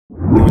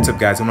What's up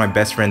guys, one of my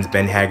best friends,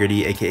 Ben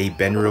Haggerty, aka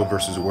Ben Real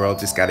vs. World,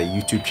 just got a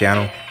YouTube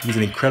channel. He's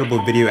an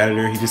incredible video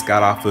editor. He just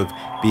got off of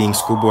being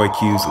Schoolboy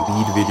Q's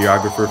lead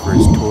videographer for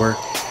his tour.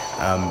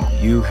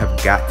 You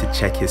have got to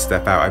check his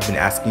stuff out. I've been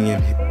asking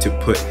him to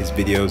put his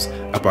videos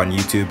up on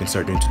YouTube and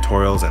start doing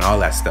tutorials and all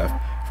that stuff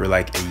for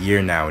like a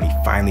year now, and he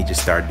finally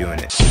just started doing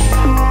it.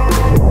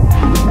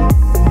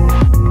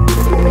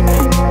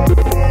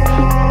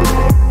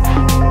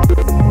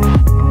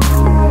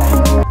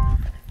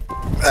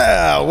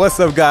 What's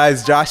up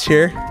guys, Josh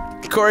here.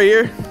 Corey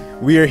here.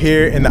 We are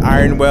here in the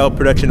Ironwell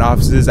production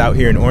offices out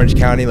here in Orange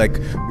County. Like,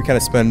 we kind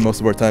of spend most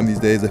of our time these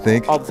days, I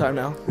think. All the time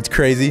now. It's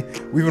crazy.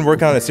 We've been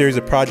working on a series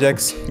of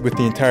projects with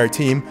the entire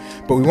team,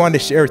 but we wanted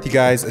to share with you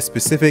guys a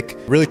specific,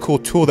 really cool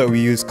tool that we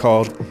use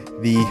called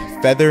the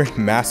Feather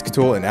Mask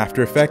Tool in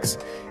After Effects.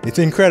 It's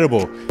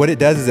incredible. What it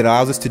does is it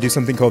allows us to do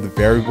something called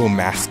variable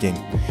masking.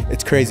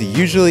 It's crazy.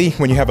 Usually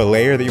when you have a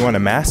layer that you want to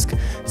mask,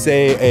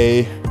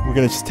 we're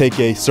gonna just take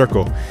a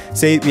circle.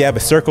 Say we have a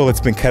circle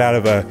that's been cut out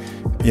of a,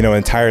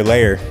 entire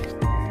layer,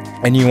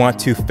 and you want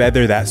to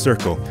feather that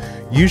circle.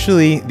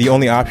 Usually the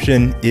only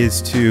option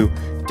is to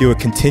do a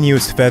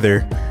continuous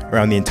feather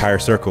around the entire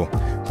circle.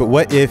 But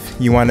what if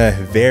you want to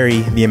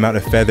vary the amount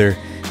of feather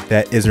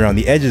that is around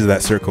the edges of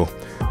that circle?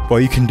 Well,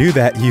 you can do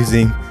that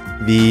using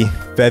the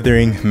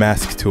feathering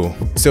mask tool.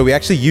 So we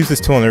actually use this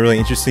tool in a really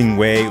interesting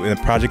way in a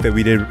project that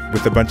we did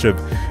with a bunch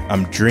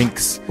of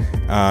drinks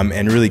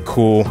and really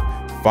cool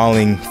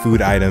falling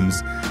food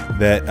items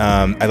that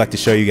I'd like to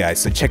show you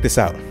guys. So check this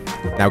out.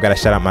 Now I've got to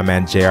shout out my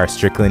man JR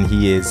Strickland.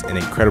 He is an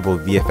incredible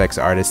VFX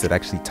artist that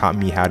actually taught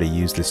me how to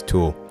use this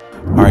tool.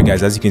 Alright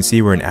guys, as you can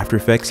see, we're in After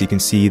Effects. You can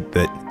see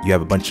that you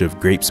have a bunch of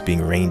grapes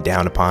being rained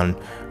down upon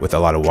with a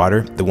lot of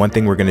water. The one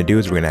thing we're going to do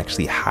is we're going to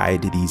actually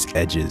hide these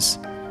edges,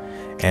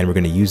 and we're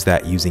going to use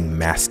that using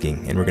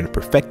masking, and we're going to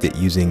perfect it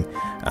using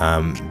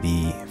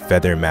the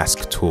feather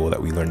mask tool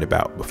that we learned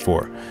about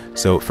before.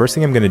 So first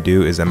thing I'm going to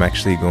do is I'm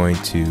actually going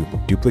to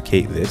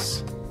duplicate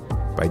this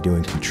by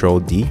doing Control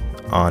D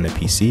on a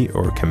PC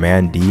or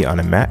Command D on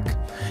a Mac,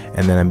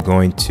 and then I'm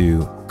going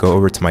to go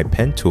over to my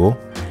pen tool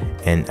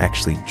and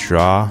actually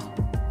draw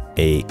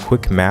a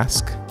quick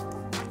mask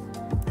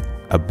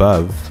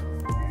above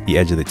the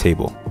edge of the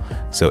table.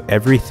 So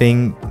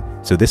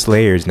this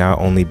layer is now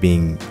only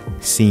being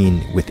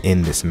seen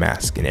within this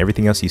mask, and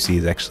everything else you see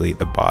is actually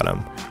the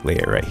bottom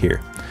layer right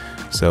here.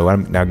 So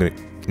I'm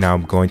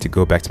going to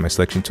go back to my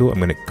selection tool. I'm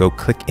going to go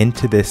click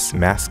into this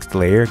masked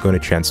layer, go to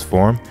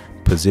transform,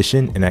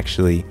 position, and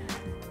actually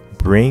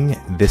bring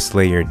this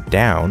layer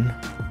down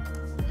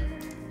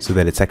so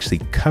that it's actually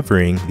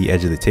covering the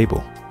edge of the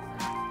table.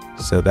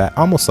 So that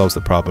almost solves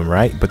the problem,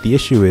 right? But the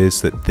issue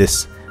is that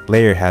this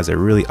layer has a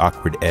really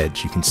awkward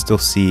edge. You can still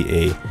see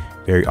a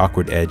very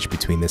awkward edge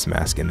between this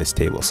mask and this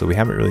table. So we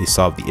haven't really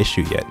solved the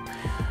issue yet.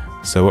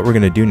 So what we're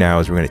going to do now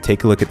is we're going to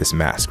take a look at this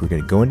mask. We're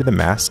going to go into the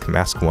mask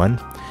 1,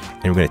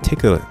 and we're going to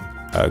take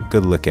a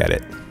good look at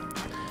it.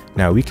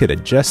 Now we could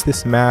adjust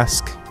this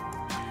mask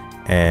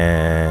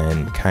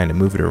and kind of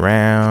move it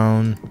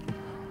around,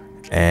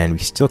 and we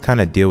still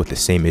kind of deal with the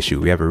same issue.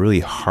 We have a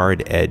really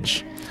hard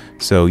edge.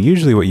 So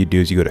usually what you do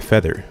is you go to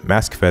feather,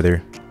 mask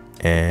feather,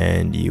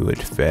 and you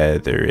would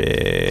feather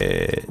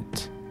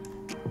it,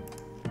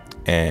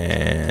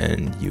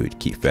 and you would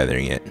keep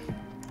feathering it.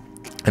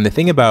 And the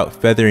thing about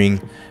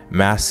feathering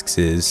masks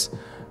is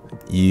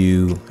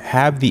you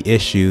have the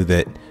issue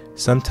that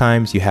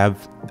sometimes you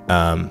have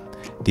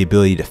the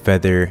ability to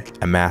feather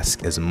a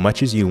mask as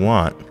much as you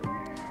want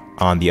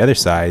on the other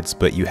sides,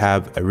 but you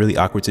have a really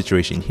awkward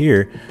situation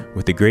here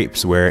with the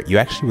grapes where you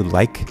actually would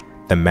like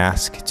the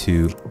mask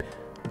to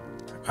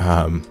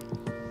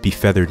be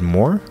feathered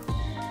more,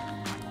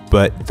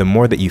 but the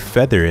more that you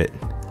feather it,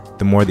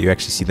 the more that you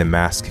actually see the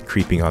mask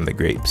creeping on the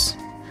grapes.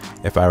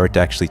 If I were to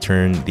actually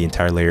turn the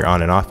entire layer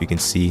on and off, you can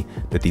see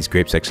that these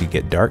grapes actually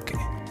get dark,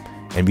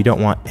 and we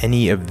don't want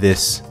any of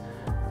this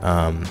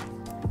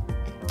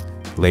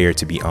layer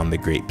to be on the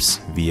grapes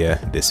via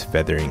this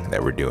feathering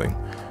that we're doing.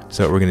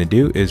 So what we're going to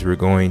do is we're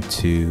going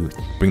to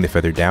bring the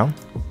feather down,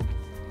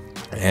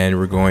 and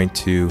we're going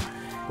to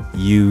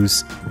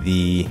use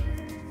the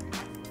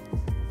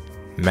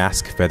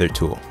mask feather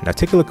tool. Now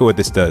take a look at what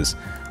this does.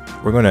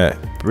 We're going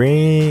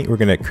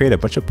to create a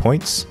bunch of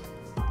points,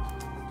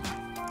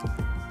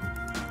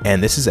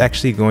 and this is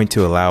actually going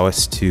to allow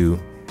us to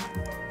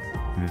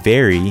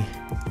vary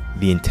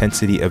the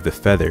intensity of the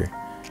feather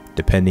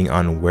depending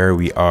on where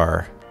we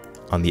are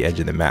on the edge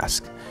of the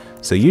mask.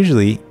 So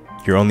usually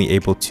you're only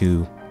able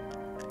to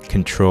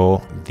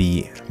control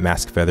the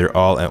mask feather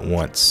all at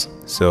once.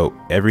 So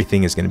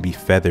everything is going to be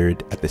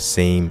feathered at the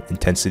same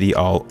intensity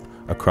all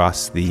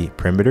across the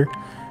perimeter.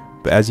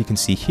 But as you can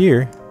see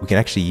here, we can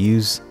actually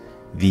use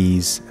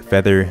these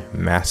feather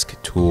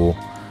mask tool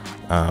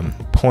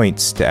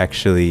points to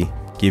actually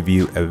give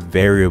you a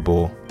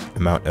variable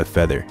amount of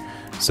feather.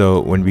 So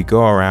when we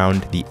go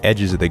around the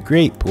edges of the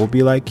grape, we'll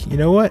be like, you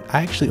know what?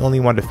 I actually only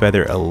want to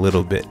feather a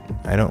little bit.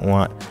 I don't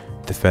want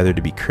the feather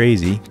to be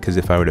crazy, because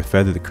if I were to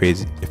feather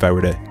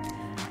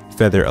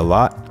a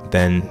lot,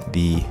 then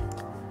the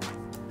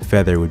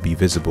feather would be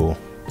visible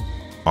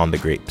on the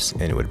grapes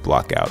and it would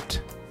block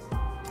out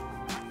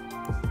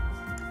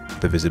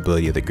the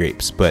visibility of the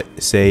grapes. But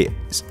say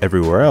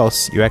everywhere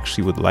else, you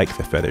actually would like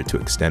the feather to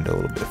extend a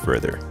little bit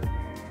further.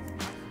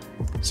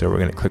 So we're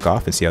gonna click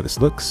off and see how this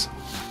looks.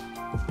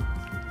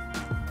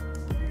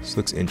 This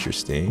looks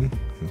interesting,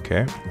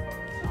 okay.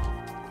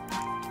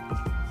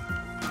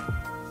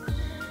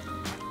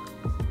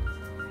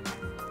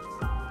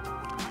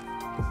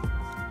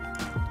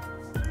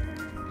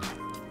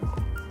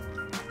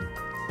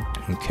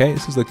 Okay,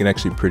 this is looking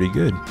actually pretty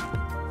good.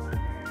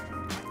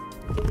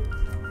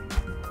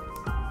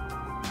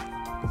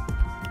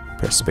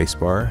 Press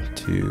spacebar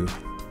to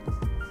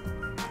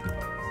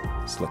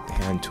select the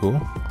hand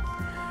tool.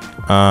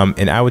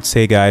 And I would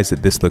say, guys,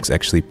 that this looks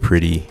actually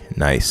pretty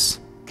nice.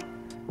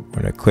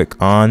 We're gonna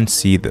click on,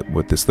 see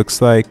what this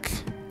looks like.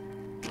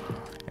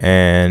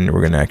 And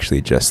we're gonna actually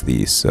adjust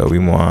these. So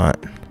I'm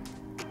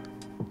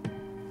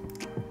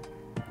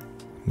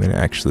gonna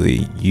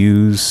actually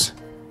use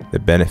the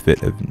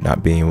benefit of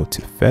not being able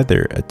to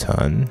feather a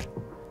ton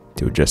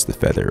to adjust the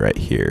feather right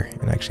here.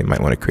 And actually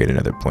might want to create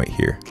another point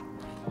here.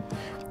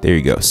 There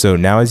you go. So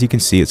now as you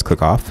can see, let's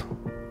click off.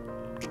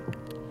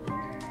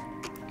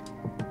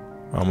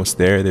 Almost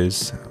there.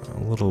 There's a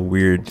little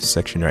weird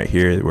section right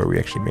here where we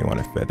actually may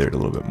want to feather it a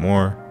little bit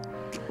more.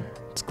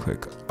 Let's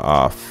click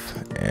off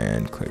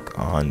and click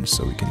on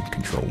so we can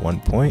control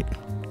one point.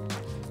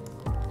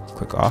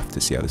 Click off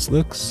to see how this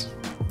looks.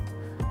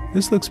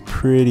 This looks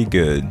pretty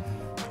good.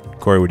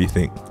 Corey, what do you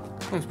think?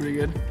 Looks pretty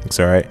good. Looks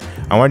all right.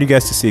 I wanted you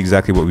guys to see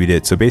exactly what we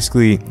did. So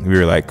basically, we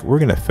were like, we're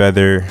gonna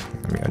feather.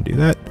 Let me undo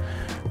that.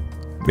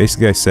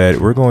 Basically, I said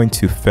we're going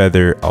to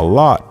feather a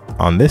lot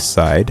on this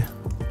side,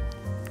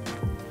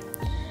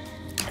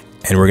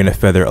 and we're gonna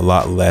feather a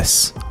lot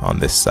less on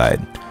this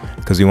side,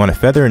 because we want to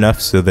feather enough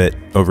so that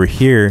over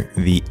here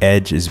the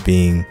edge is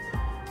being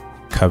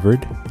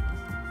covered,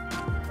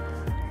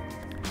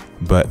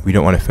 but we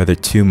don't want to feather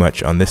too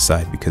much on this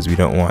side because we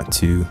don't want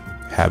to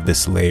have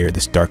this layer,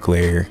 this dark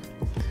layer,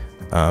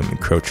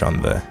 encroach on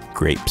the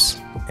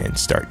grapes and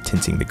start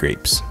tinting the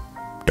grapes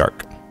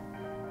dark.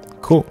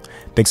 Cool.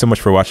 Thanks so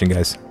much for watching,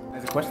 guys.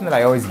 The question that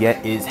I always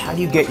get is, how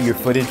do you get your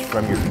footage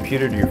from your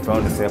computer to your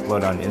phone to say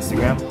upload on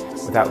Instagram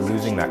without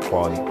losing that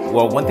quality?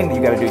 Well, one thing that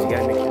you gotta do is you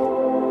gotta make sure